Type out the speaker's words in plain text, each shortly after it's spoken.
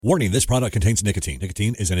Warning, this product contains nicotine.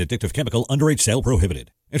 Nicotine is an addictive chemical. Underage sale prohibited.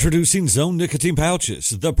 Introducing Zone Nicotine Pouches,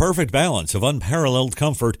 the perfect balance of unparalleled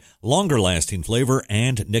comfort, longer-lasting flavor,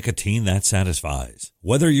 and nicotine that satisfies.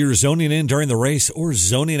 Whether you're zoning in during the race or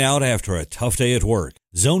zoning out after a tough day at work,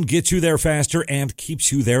 Zone gets you there faster and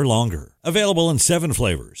keeps you there longer. Available in 7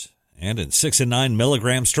 flavors and in 6 and 9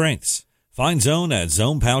 milligram strengths. Find Zone at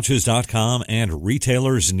zonepouches.com and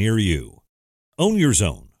retailers near you. Own your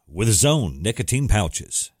Zone with Zone Nicotine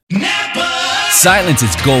Pouches. Napa! Silence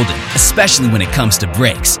is golden, especially when it comes to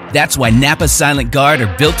brakes. That's why Napa Silent Guard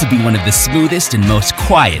are built to be one of the smoothest and most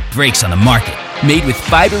quiet brakes on the market. Made with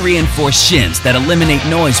fiber-reinforced shims that eliminate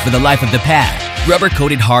noise for the life of the pad,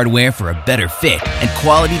 rubber-coated hardware for a better fit, and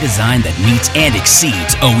quality design that meets and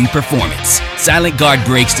exceeds OE performance. Silent Guard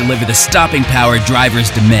brakes deliver the stopping power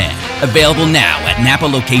drivers demand. Available now at Napa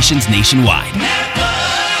locations nationwide.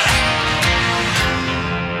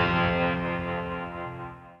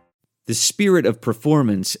 The spirit of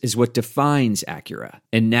performance is what defines Acura,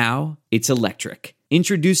 and now it's electric.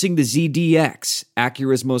 Introducing the ZDX,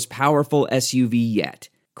 Acura's most powerful SUV yet.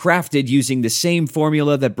 Crafted using the same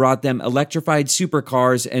formula that brought them electrified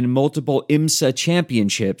supercars and multiple IMSA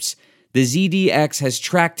championships, the ZDX has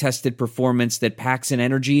track-tested performance that packs an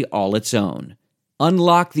energy all its own.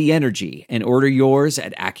 Unlock the energy and order yours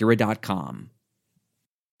at Acura.com.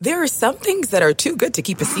 There are some things that are too good to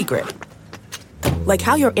keep a secret. Like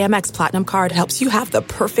how your Amex Platinum card helps you have the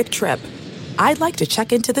perfect trip. I'd like to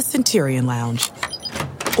check into the Centurion Lounge.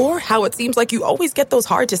 Or how it seems like you always get those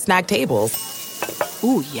hard-to-snag tables.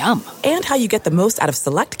 Ooh, yum. And how you get the most out of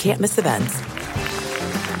select can't-miss events.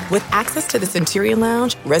 With access to the Centurion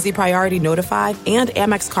Lounge, Resi Priority Notified, and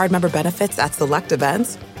Amex card member benefits at select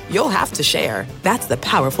events, you'll have to share. That's the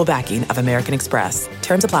powerful backing of American Express.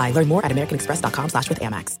 Terms apply. Learn more at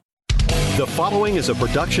americanexpress.com/withAmex. The following is a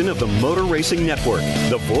production of the Motor Racing Network,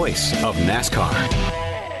 the voice of NASCAR.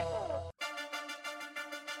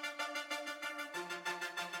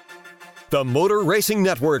 The Motor Racing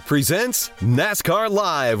Network presents NASCAR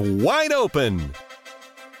Live Wide Open.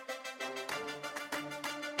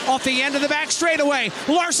 Off the end of the back straightaway.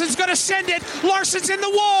 Larson's going to send it. Larson's in the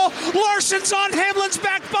wall. Larson's on Hamlin's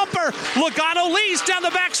back bumper. Logano leads down the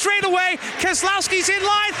back straightaway. Keselowski's in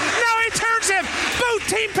line. Now he turns him. Both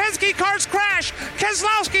Team Penske cars crash.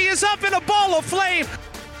 Keselowski is up in a ball of flame.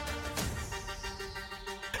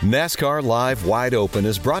 NASCAR Live Wide Open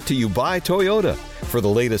is brought to you by Toyota. For the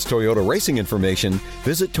latest Toyota racing information,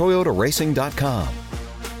 visit toyotaracing.com.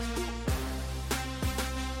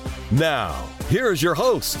 Now, here is your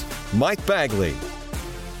host, Mike Bagley.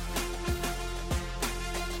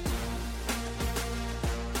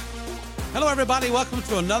 Hello, everybody. Welcome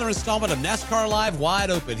to another installment of NASCAR Live Wide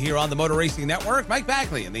Open here on the Motor Racing Network. Mike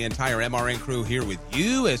Bagley and the entire MRN crew here with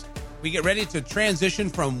you as we get ready to transition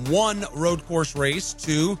from one road course race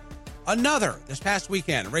to another. This past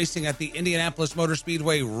weekend, racing at the Indianapolis Motor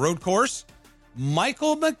Speedway road course,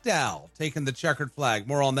 Michael McDowell taking the checkered flag.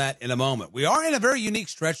 More on that in a moment. We are in a very unique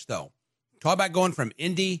stretch, though. Talk about going from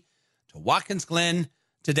Indy to Watkins Glen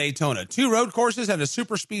to Daytona. 2 road courses and a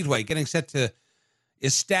super speedway getting set to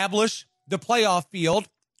establish the playoff field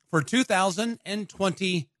for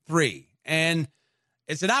 2023. And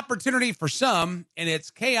it's an opportunity for some, and it's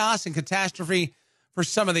chaos and catastrophe for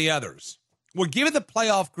some of the others. We'll give you the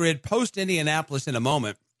playoff grid post-Indianapolis in a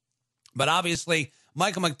moment, but obviously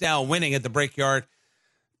Michael McDowell winning at the Brickyard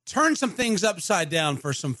turned some things upside down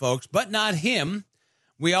for some folks, but not him.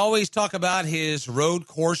 We always talk about his road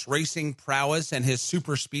course racing prowess and his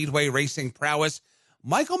super speedway racing prowess.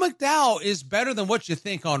 Michael McDowell is better than what you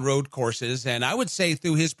think on road courses, and I would say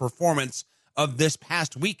through his performance of this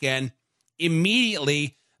past weekend,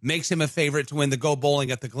 immediately makes him a favorite to win the Go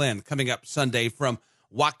Bowling at the Glen coming up Sunday from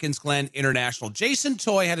Watkins Glen International. Jason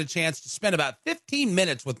Toy had a chance to spend about 15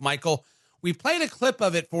 minutes with Michael. We played a clip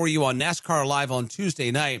of it for you on NASCAR Live on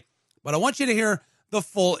Tuesday night, but I want you to hear the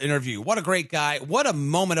full interview. What a great guy. What a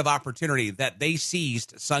moment of opportunity that they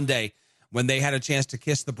seized Sunday when they had a chance to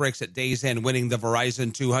kiss the bricks at day's end, winning the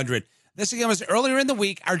Verizon 200. This again was earlier in the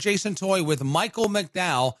week, our Jason Toy with Michael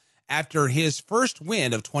McDowell after his first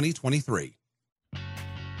win of 2023.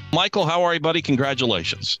 Michael, how are you, buddy?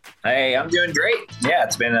 Congratulations. Hey, I'm doing great. Yeah,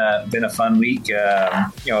 it's been a fun week.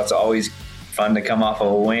 It's always fun to come off of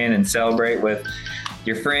a win and celebrate with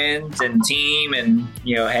your friends and team and,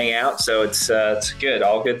 hang out. So it's good.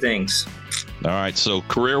 All good things. All right, so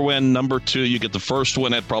career win number 2. You get the first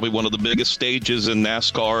win at probably one of the biggest stages in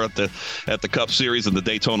NASCAR at the Cup Series and the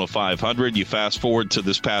Daytona 500. You fast forward to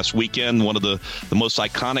this past weekend, one of the most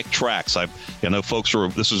iconic tracks. I know folks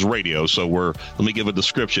this is radio, so let me give a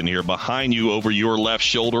description here. Behind you, over your left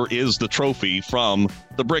shoulder, is the trophy from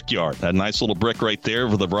the Brickyard. That nice little brick right there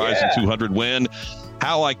for the Verizon 200 win.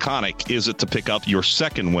 How iconic is it to pick up your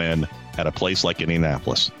second win at a place like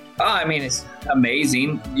Indianapolis? I mean, it's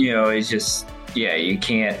amazing. It's just, you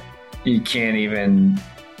can't even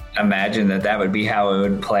imagine that would be how it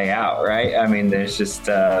would play out, right? I mean, there's just,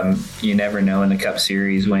 you never know in the Cup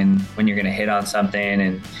Series when you're going to hit on something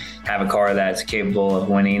and have a car that's capable of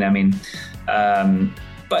winning. I mean,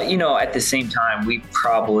 but, at the same time, we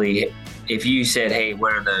probably, if you said, hey,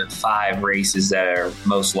 what are the 5 races that are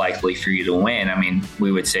most likely for you to win? I mean,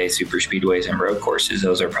 we would say super speedways and road courses.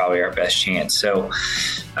 Those are probably our best chance. So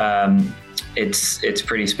it's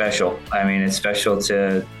pretty special. I mean, it's special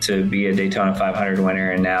to be a Daytona 500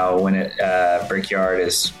 winner, and now win at Brickyard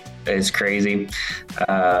is crazy.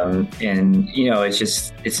 And,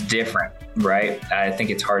 it's different, right? I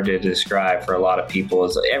think it's hard to describe for a lot of people.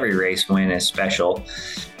 Every race win is special.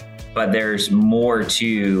 But there's more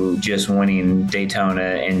to just winning Daytona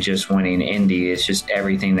and just winning Indy. It's just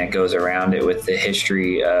everything that goes around it with the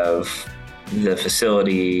history of the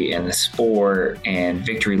facility and the sport and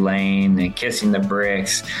victory lane and kissing the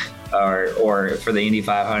bricks, or for the Indy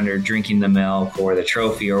 500, drinking the milk or the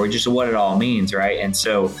trophy, or just what it all means, right? And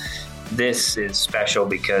so this is special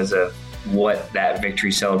because of what that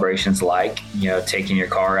victory celebration's like, taking your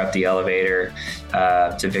car up the elevator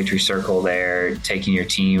to Victory Circle there, taking your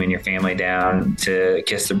team and your family down to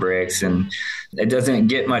kiss the bricks. And it doesn't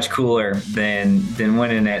get much cooler than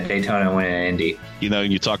winning at Daytona and winning at Indy.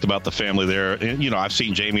 You talked about the family there. And, I've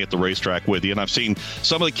seen Jamie at the racetrack with you, and I've seen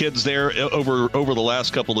some of the kids there over the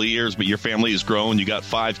last couple of years, but your family has grown. You got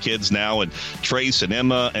 5 kids now, and Trace and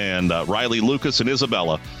Emma and Riley, Lucas, and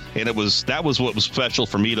Isabella. And that was what was special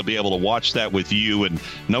for me to be able to watch that with you, and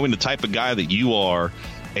knowing the type of guy that you are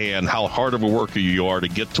and how hard of a worker you are to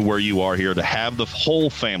get to where you are here, to have the whole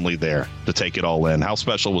family there to take it all in. How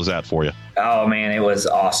special was that for you? Oh, man, it was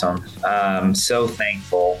awesome. So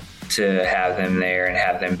thankful to have them there and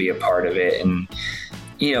have them be a part of it. And,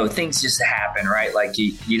 things just happen, right? Like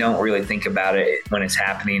you don't really think about it when it's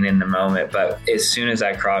happening in the moment. But as soon as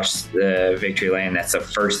I crossed the victory lane, that's the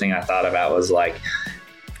first thing I thought about was like,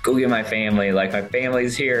 go get my family. Like, my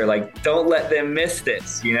family's here. Like, don't let them miss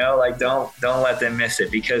this, like don't let them miss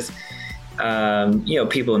it, because,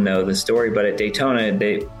 people know the story, but at Daytona,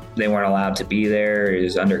 they weren't allowed to be there. It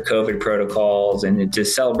was under COVID protocols, and the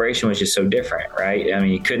celebration was just so different, right? I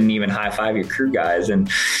mean, you couldn't even high five your crew guys. And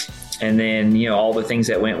then, all the things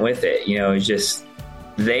that went with it, it's just,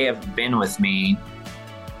 they have been with me,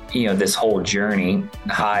 this whole journey,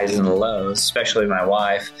 the highs and the lows, especially my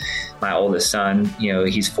wife. My oldest son,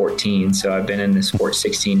 he's 14, so I've been in this sport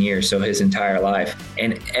 16 years, so his entire life.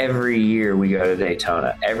 And every year we go to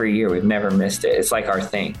Daytona. Every year, we've never missed it. It's like our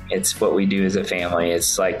thing. It's what we do as a family.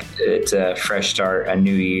 It's like, it's a fresh start, a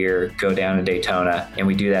new year, go down to Daytona, and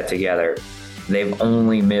we do that together. They've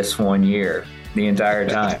only missed 1 year the entire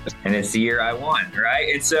time, and it's the year I won,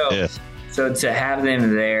 right? And so, So to have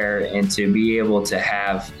them there and to be able to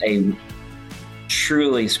have a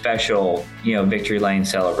truly special, victory lane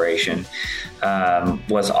celebration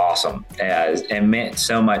was awesome. It meant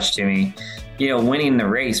so much to me. Winning the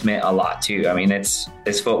race meant a lot too. I mean, it's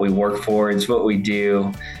what we work for. It's what we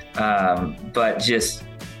do. But just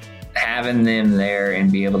having them there and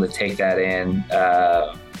be able to take that in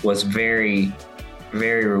was very,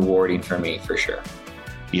 very rewarding for me, for sure.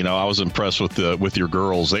 I was impressed with your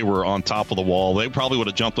girls. They were on top of the wall. They probably would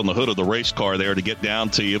have jumped on the hood of the race car there to get down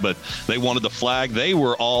to you, but they wanted the flag. They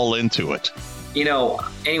were all into it.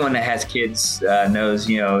 Anyone that has kids knows,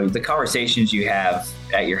 the conversations you have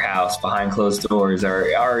at your house behind closed doors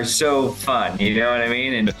are so fun. You know what I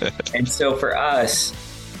mean? And so for us,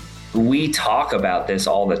 we talk about this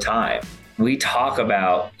all the time. We talk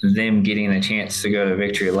about them getting a chance to go to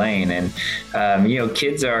victory lane, and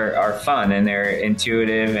kids are fun and they're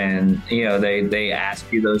intuitive, and they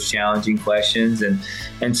ask you those challenging questions,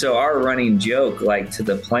 and so our running joke, like to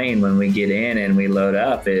the plane when we get in and we load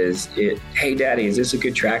up, is hey Daddy, is this a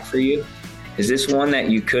good track for you? Is this one that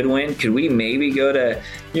you could win? Could we maybe go to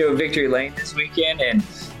victory lane this weekend? And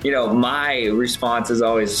my response is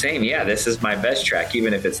always the same. Yeah, this is my best track,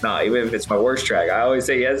 even if it's not, even if it's my worst track. I always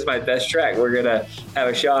say, yeah, this is my best track. We're going to have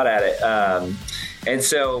a shot at it. And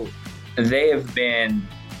so they have been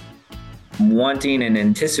wanting and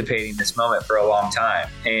anticipating this moment for a long time.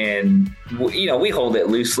 And, we hold it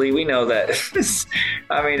loosely. We know that,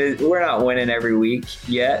 we're not winning every week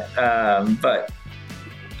yet. But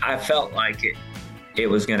I felt like it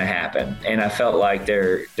was going to happen. And I felt like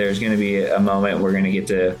there's going to be a moment we're going to get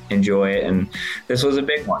to enjoy it. And this was a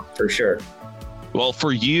big one for sure. Well,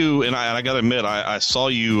 for you, and I got to admit, I saw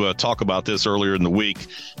you talk about this earlier in the week.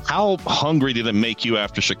 How hungry did it make you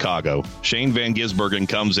after Chicago? Shane Van Gisbergen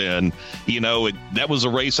comes in. That was a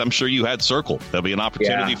race I'm sure you had circled. There'll be an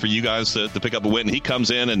opportunity for you guys to pick up a win. And he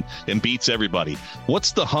comes in and beats everybody.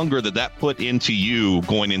 What's the hunger that put into you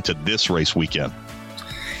going into this race weekend?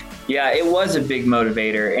 Yeah, it was a big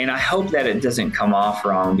motivator, and I hope that it doesn't come off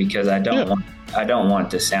wrong because I don't want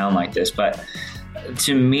it to sound like this, but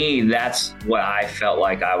to me, that's what I felt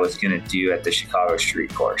like I was going to do at the Chicago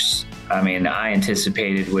Street Course. I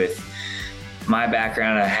anticipated with my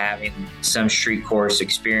background of having some street course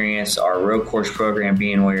experience, our road course program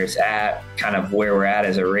being where it's at, kind of where we're at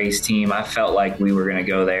as a race team. I felt like we were going to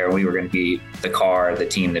go there and we were going to be the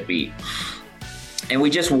team to beat. And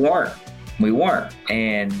we just weren't. We weren't.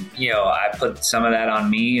 And, I put some of that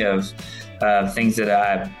on me of things that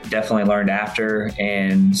I definitely learned after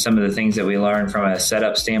and some of the things that we learned from a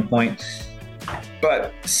setup standpoint.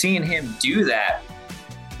 But seeing him do that,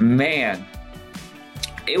 man,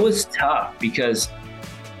 it was tough because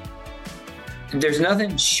there's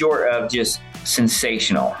nothing short of just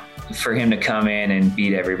sensational for him to come in and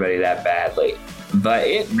beat everybody that badly. But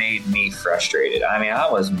it made me frustrated. I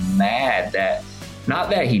was mad that, not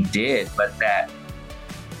that he did, but that,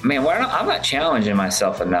 man, I'm not challenging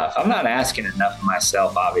myself enough. I'm not asking enough of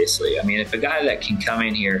myself, obviously. If a guy that can come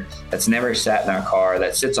in here that's never sat in our car,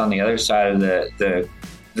 that sits on the other side of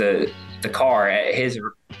the car at his,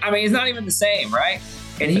 he's not even the same, right?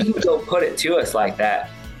 And he can go put it to us like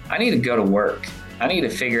that. I need to go to work. I need to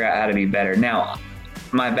figure out how to be better. Now,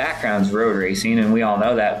 my background's road racing, and we all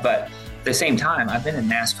know that, but at the same time, I've been in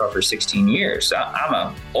NASCAR for 16 years. So I'm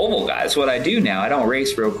an oval guy. That's what I do now. I don't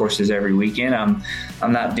race road courses every weekend. I'm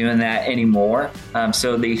not doing that anymore.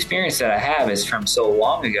 So the experience that I have is from so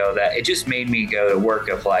long ago that it just made me go to work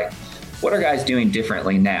of like, what are guys doing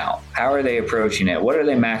differently now? How are they approaching it? What are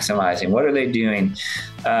they maximizing? What are they doing?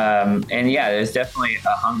 There's definitely a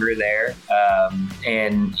hunger there.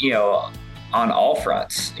 On all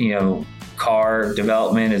fronts, car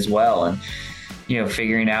development as well. And,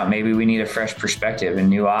 figuring out maybe we need a fresh perspective and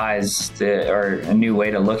new eyes or a new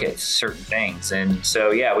way to look at certain things. And so,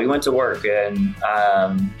 we went to work and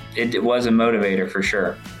it was a motivator for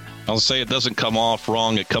sure. I'll say it doesn't come off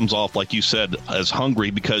wrong. It comes off, like you said, as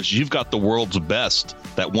hungry because you've got the world's best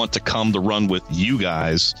that want to come to run with you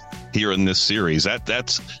guys here in this series.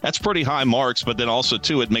 That's pretty high marks, but then also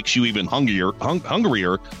too, it makes you even hungrier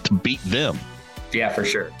to beat them. Yeah, for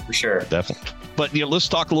sure. Definitely. But let's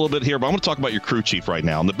talk a little bit here. But I'm going to talk about your crew chief right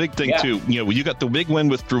now. And the big thing too, you got the big win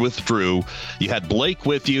with Drew. You had Blake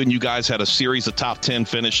with you, and you guys had a series of top 10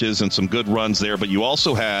 finishes and some good runs there. But you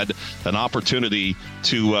also had an opportunity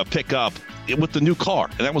to pick up with the new car,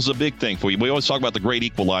 and that was a big thing for you. We always talk about the great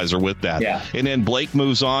equalizer with that. Yeah. And then Blake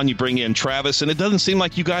moves on. You bring in Travis, and it doesn't seem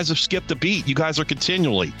like you guys have skipped a beat. You guys are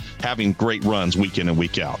continually having great runs week in and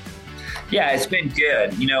week out. Yeah, it's been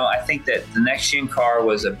good. I think that the next gen car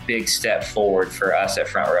was a big step forward for us at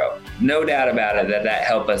Front Row. No doubt about it that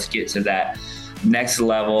helped us get to that next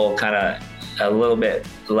level, kind of a little bit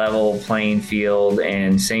level playing field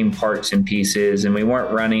and same parts and pieces. And we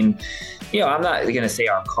weren't running, I'm not going to say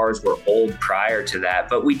our cars were old prior to that,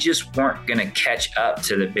 but we just weren't going to catch up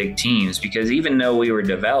to the big teams because even though we were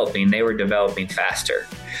developing, they were developing faster.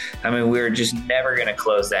 We were just never going to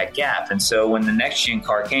close that gap. And so when the next gen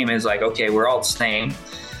car came, it was like, okay, we're all the same.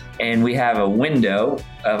 And we have a window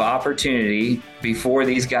of opportunity before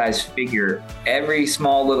these guys figure every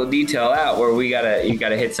small little detail out where you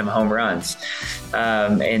gotta hit some home runs.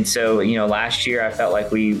 And so, last year I felt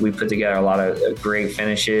like we put together a lot of great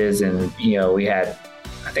finishes and,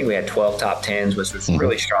 I think we had 12 top 10s, which was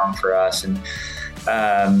really strong for us. And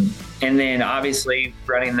then obviously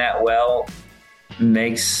running that well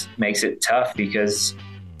makes it tough because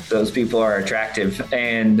those people are attractive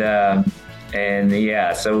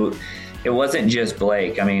so it wasn't just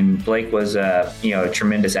Blake. Blake was a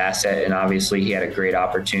tremendous asset, and obviously he had a great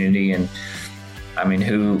opportunity. And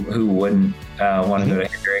who wouldn't want to go to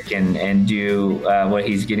Hendrick and do what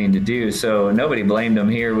he's getting to do? So nobody blamed him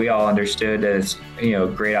here. We all understood that it's a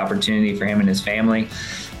great opportunity for him and his family.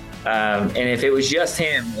 And if it was just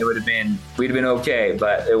him, we'd have been okay.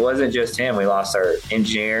 But it wasn't just him. We lost our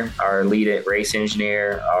engineer, our lead race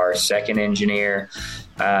engineer, our second engineer.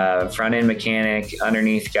 front end mechanic,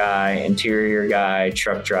 underneath guy, interior guy,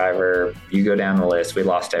 truck driver, you go down the list. We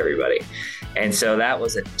lost everybody. And so that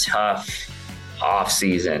was a tough off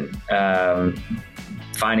season.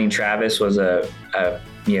 Finding Travis was a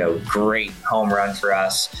great home run for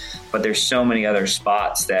us, but there's so many other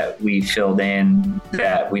spots that we filled in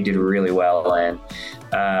that we did really well in.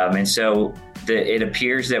 And so it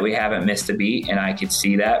appears that we haven't missed a beat, and I could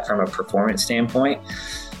see that from a performance standpoint.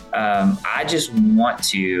 I just want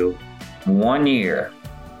to, 1 year,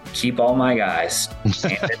 keep all my guys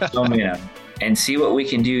and see what we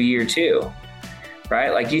can do year 2,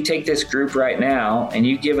 right? Like, you take this group right now and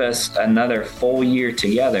you give us another full year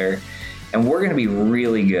together, and we're going to be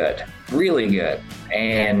really good.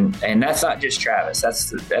 And that's not just Travis.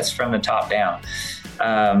 That's from the top down.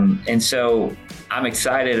 And so I'm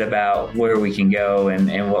excited about where we can go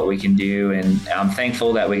and what we can do. And I'm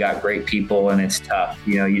thankful that we got great people, and it's tough.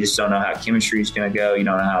 You just don't know how chemistry is going to go. You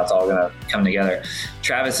don't know how it's all going to come together.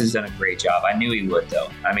 Travis has done a great job. I knew he would, though.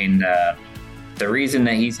 I mean, the reason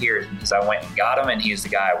that he's here is because I went and got him, and he's the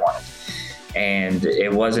guy I wanted. And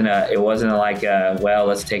it wasn't like, well,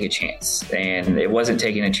 let's take a chance. And it wasn't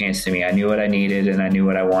taking a chance to me. I knew what I needed and I knew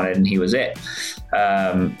what I wanted, and he was it.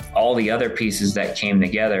 All the other pieces that came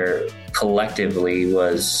together collectively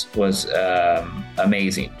was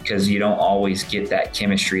amazing, because you don't always get that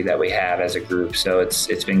chemistry that we have as a group. So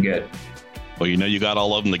it's been good. Well, you got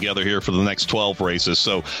all of them together here for the next 12 races.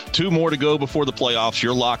 So 2 more to go before the playoffs.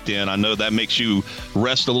 You're locked in. I know that makes you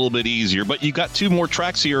rest a little bit easier, but you got 2 more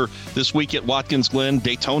tracks here this week at Watkins Glen,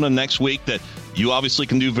 Daytona next week, that you obviously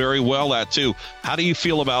can do very well at too. How do you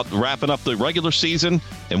feel about wrapping up the regular season,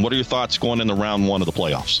 and what are your thoughts going into round 1 of the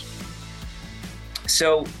playoffs?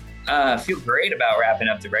 So I feel great about wrapping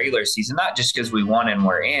up the regular season, not just because we won and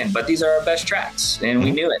we're in, but these are our best tracks. And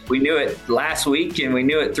we knew it. We knew it last week, and we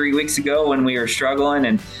knew it 3 weeks ago when we were struggling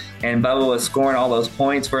and Bubba was scoring all those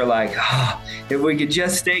points. We're like, if we could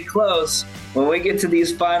just stay close, when we get to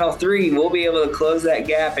these final 3, we'll be able to close that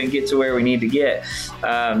gap and get to where we need to get.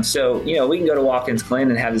 So, we can go to Watkins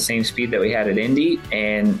Glen and have the same speed that we had at Indy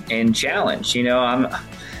and challenge.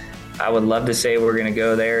 I would love to say we're going to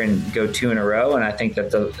go there and go 2 in a row, and I think that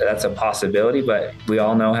that's a possibility, but we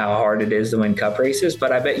all know how hard it is to win cup races.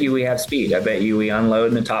 But I bet you we have speed. I bet you we unload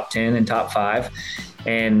in the top 10 and top 5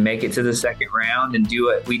 and make it to the second round and do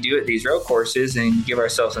what we do at these road courses and give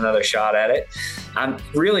ourselves another shot at it. I'm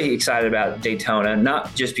really excited about Daytona,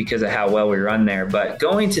 not just because of how well we run there, but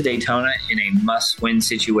going to Daytona in a must-win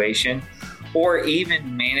situation or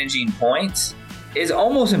even managing points is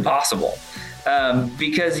almost impossible.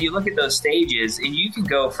 Because you look at those stages and you can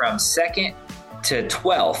go from 2nd to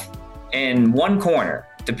 12th in one corner,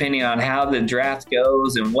 depending on how the draft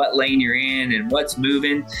goes and what lane you're in and what's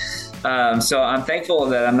moving. So I'm thankful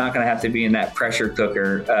that I'm not going to have to be in that pressure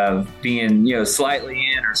cooker of being,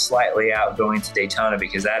 slightly in or slightly out going to Daytona,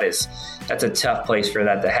 because that's a tough place for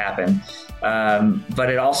that to happen.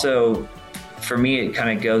 But it also, for me, it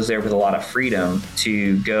kind of goes there with a lot of freedom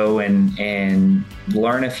to go and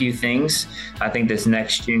learn a few things. I think this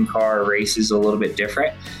next gen car race is a little bit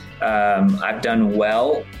different. I've done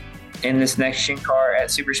well in this next gen car at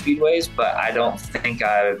super speedways, but I don't think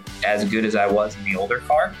I'm as good as I was in the older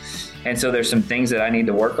car. And so there's some things that I need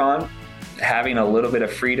to work on. Having a little bit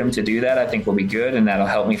of freedom to do that, I think will be good, and that'll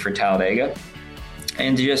help me for Talladega.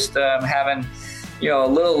 And just having, a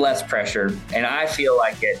little less pressure. And I feel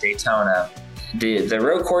like at Daytona, the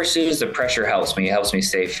road courses, the pressure helps me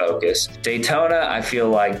stay focused. Daytona, I feel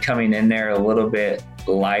like coming in there a little bit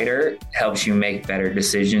lighter helps you make better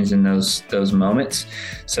decisions in those moments.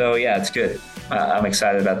 So yeah, it's good. I'm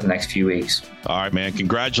excited about the next few weeks. All right, man.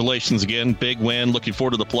 Congratulations again. Big win. Looking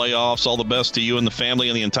forward to the playoffs. All the best to you and the family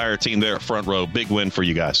and the entire team there at Front Row. Big win for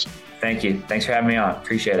you guys. Thank you. Thanks for having me on.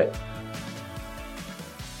 Appreciate it.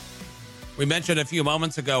 We mentioned a few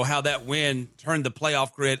moments ago how that win turned the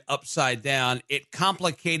playoff grid upside down. It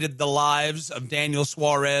complicated the lives of Daniel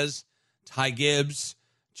Suarez, Ty Gibbs,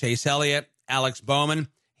 Chase Elliott, Alex Bowman.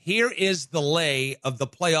 Here is the lay of the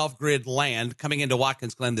playoff grid land coming into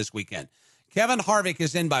Watkins Glen this weekend. Kevin Harvick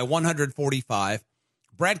is in by 145.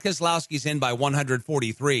 Brad Keselowski's in by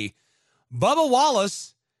 143. Bubba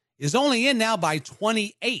Wallace is only in now by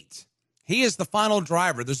 28. He is the final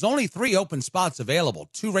driver. There's only 3 open spots available,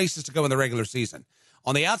 2 races to go in the regular season.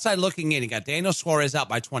 On the outside looking in, you got Daniel Suarez out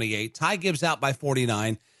by 28, Ty Gibbs out by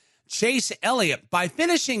 49, Chase Elliott, by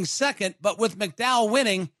finishing second, but with McDowell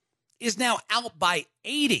winning, is now out by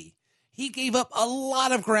 80. He gave up a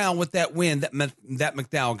lot of ground with that win that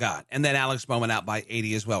McDowell got. And then Alex Bowman out by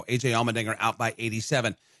 80 as well. AJ Allmendinger out by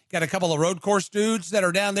 87. Got a couple of road course dudes that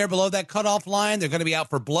are down there below that cutoff line. They're going to be out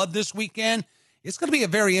for blood this weekend. It's going to be a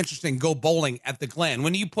very interesting go bowling at the Glen.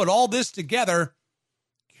 When you put all this together,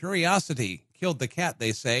 curiosity killed the cat,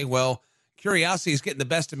 they say. Well, curiosity is getting the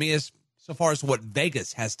best of me as so far as what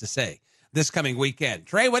Vegas has to say this coming weekend.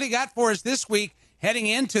 Trey, what do you got for us this week heading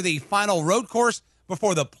into the final road course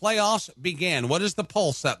before the playoffs begin? What is the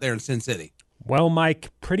pulse out there in Sin City? Well,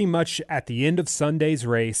 Mike, pretty much at the end of Sunday's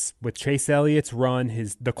race with Chase Elliott's run,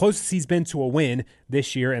 the closest he's been to a win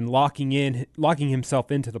this year and locking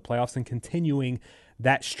himself into the playoffs and continuing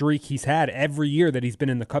that streak he's had every year that he's been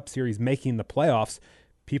in the Cup Series making the playoffs.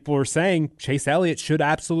 People are saying Chase Elliott should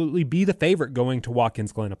absolutely be the favorite going to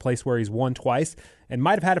Watkins Glen, a place where he's won twice and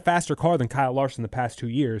might have had a faster car than Kyle Larson the past 2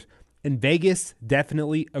 years. And Vegas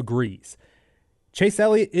definitely agrees. Chase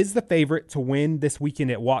Elliott is the favorite to win this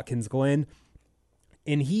weekend at Watkins Glen,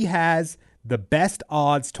 and he has the best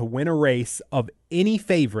odds to win a race of any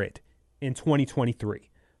favorite in 2023.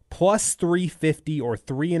 Plus 350 or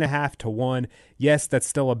 3.5 to 1. Yes, that's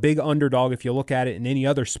still a big underdog if you look at it in any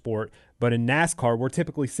other sport, but in NASCAR, we're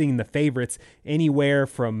typically seeing the favorites anywhere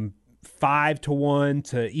from 5 to 1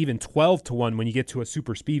 to even 12 to 1 when you get to a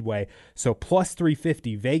super speedway. So plus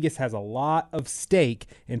 350, Vegas has a lot of stake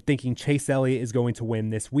in thinking Chase Elliott is going to win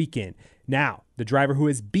this weekend. Now, the driver who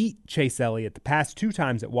has beat Chase Elliott the past 2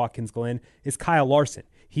 times at Watkins Glen is Kyle Larson.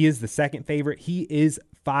 He is the second favorite. He is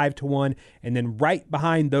 5 to 1. And then right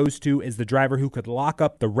behind those two is the driver who could lock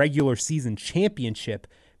up the regular season championship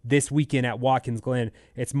this weekend at Watkins Glen.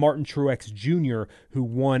 It's Martin Truex Jr., who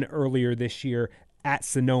won earlier this year at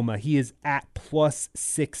Sonoma. He is at plus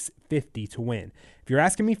 650 to win. If you're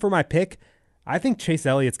asking me for my pick, I think Chase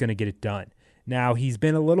Elliott's going to get it done. Now, he's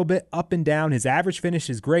been a little bit up and down. His average finish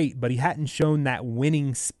is great, but he hadn't shown that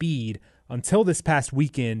winning speed until this past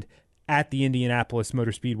weekend at the Indianapolis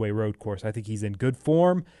Motor Speedway road course. I think he's in good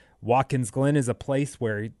form. Watkins Glen is a place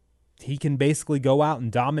where he can basically go out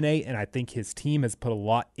and dominate, and I think his team has put a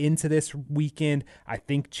lot into this weekend. I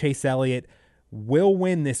think Chase Elliott will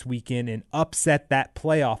win this weekend and upset that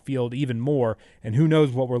playoff field even more, and who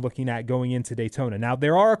knows what we're looking at going into Daytona. Now,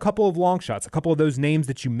 there are a couple of long shots, a couple of those names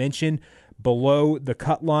that you mentioned below the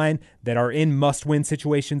cut line that are in must-win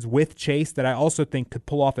situations with Chase that I also think could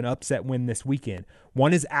pull off an upset win this weekend.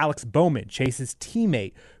 One is Alex Bowman, Chase's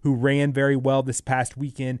teammate, who ran very well this past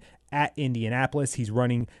weekend at Indianapolis. He's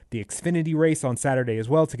running the Xfinity race on Saturday as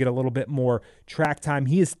well to get a little bit more track time.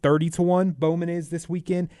 He is 30 to 1, Bowman is this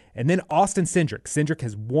weekend. And then Austin Cindric. Cindric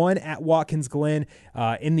has won at Watkins Glen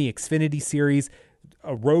in the Xfinity series,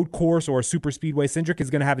 a road course or a super speedway. Cindric is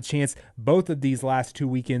going to have a chance both of these last 2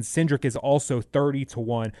 weekends. Cindric is also 30 to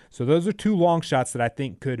 1. So those are 2 long shots that I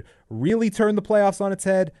think could really turn the playoffs on its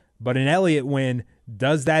head. But an Elliott win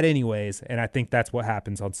does that anyways, and I think that's what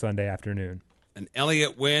happens on Sunday afternoon. An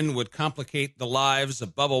Elliott win would complicate the lives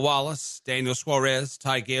of Bubba Wallace, Daniel Suarez,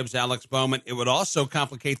 Ty Gibbs, Alex Bowman. It would also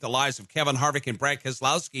complicate the lives of Kevin Harvick and Brad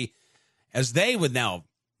Keselowski, as they would now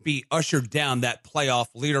be ushered down that playoff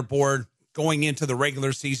leaderboard going into the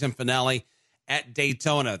regular season finale at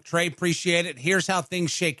Daytona. Trey, appreciate it. Here's how things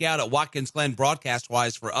shake out at Watkins Glen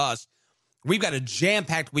broadcast-wise for us. We've got a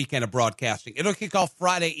jam-packed weekend of broadcasting. It'll kick off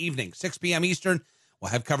Friday evening, 6 p.m. Eastern. We'll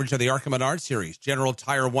have coverage of the ARCA Menard Series, General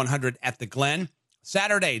Tire 100 at the Glen.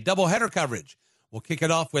 Saturday, doubleheader coverage. We'll kick it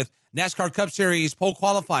off with NASCAR Cup Series pole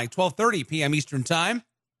qualifying, 12:30 p.m. Eastern Time.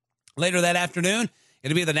 Later that afternoon,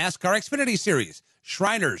 it'll be the NASCAR Xfinity Series,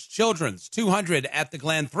 Shriners Children's 200 at the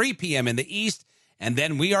Glen, 3 p.m. in the East. And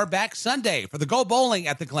then we are back Sunday for the Go Bowling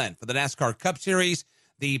at the Glen for the NASCAR Cup Series,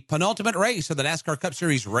 the penultimate race of the NASCAR Cup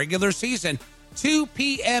Series regular season, 2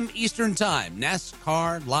 p.m. Eastern Time.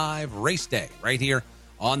 NASCAR Live Race Day right here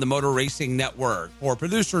on the Motor Racing Network. For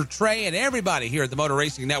producer Trey and everybody here at the Motor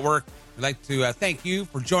Racing Network, we'd like to thank you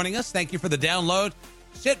for joining us. Thank you for the download.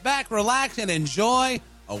 Sit back, relax, and enjoy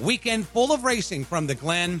a weekend full of racing from the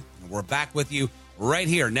Glen. And we're back with you right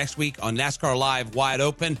here next week on NASCAR Live Wide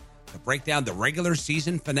Open to break down the regular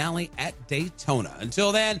season finale at Daytona.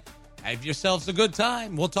 Until then, have yourselves a good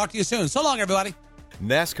time. We'll talk to you soon. So long, everybody.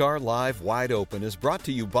 NASCAR Live Wide Open is brought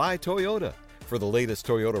to you by Toyota. For the latest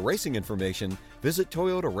Toyota racing information, visit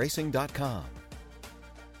toyotaracing.com.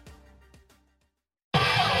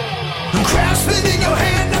 Craftsman in your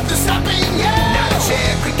hand, nothing stopping, yeah. Not a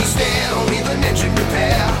chair, creaky stand, or even engine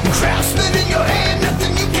repair. Craftsman in your hand,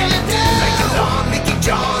 nothing you can't do. Like the lawn, Mickey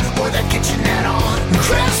John, or that kitchenette on.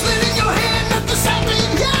 Craftsman in your hand, nothing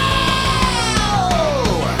stopping, yeah.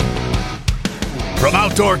 From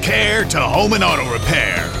outdoor care to home and auto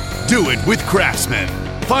repair, do it with Craftsman.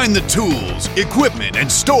 Find the tools, equipment, and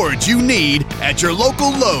storage you need at your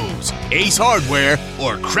local Lowe's, Ace Hardware,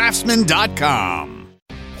 or Craftsman.com.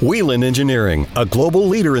 Whelen Engineering, a global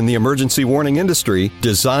leader in the emergency warning industry,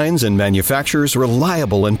 designs and manufactures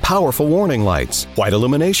reliable and powerful warning lights, white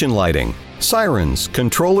illumination lighting, sirens,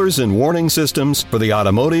 controllers, and warning systems for the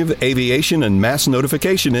automotive, aviation, and mass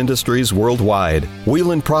notification industries worldwide.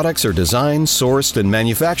 Whelen products are designed, sourced, and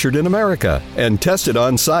manufactured in America and tested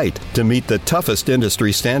on site to meet the toughest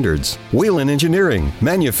industry standards. Whelen Engineering,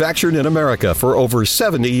 manufactured in America for over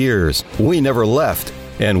 70 years. We never left,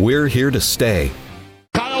 and we're here to stay.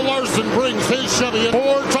 Kyle Larson brings his Chevy in 4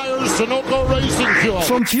 tires Sunoco Racing Fuel.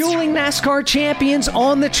 From fueling NASCAR champions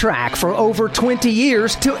on the track for over 20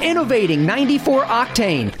 years to innovating 94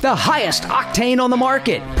 octane, the highest octane on the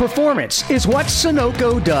market, performance is what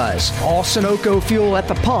Sunoco does. All Sunoco fuel at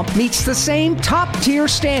the pump meets the same top-tier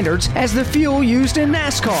standards as the fuel used in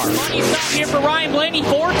NASCAR. Money stop here for Ryan Blaney,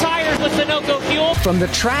 4 tires with Sunoco fuel. From the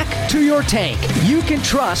track to your tank, you can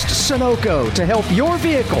trust Sunoco to help your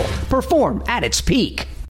vehicle perform at its peak.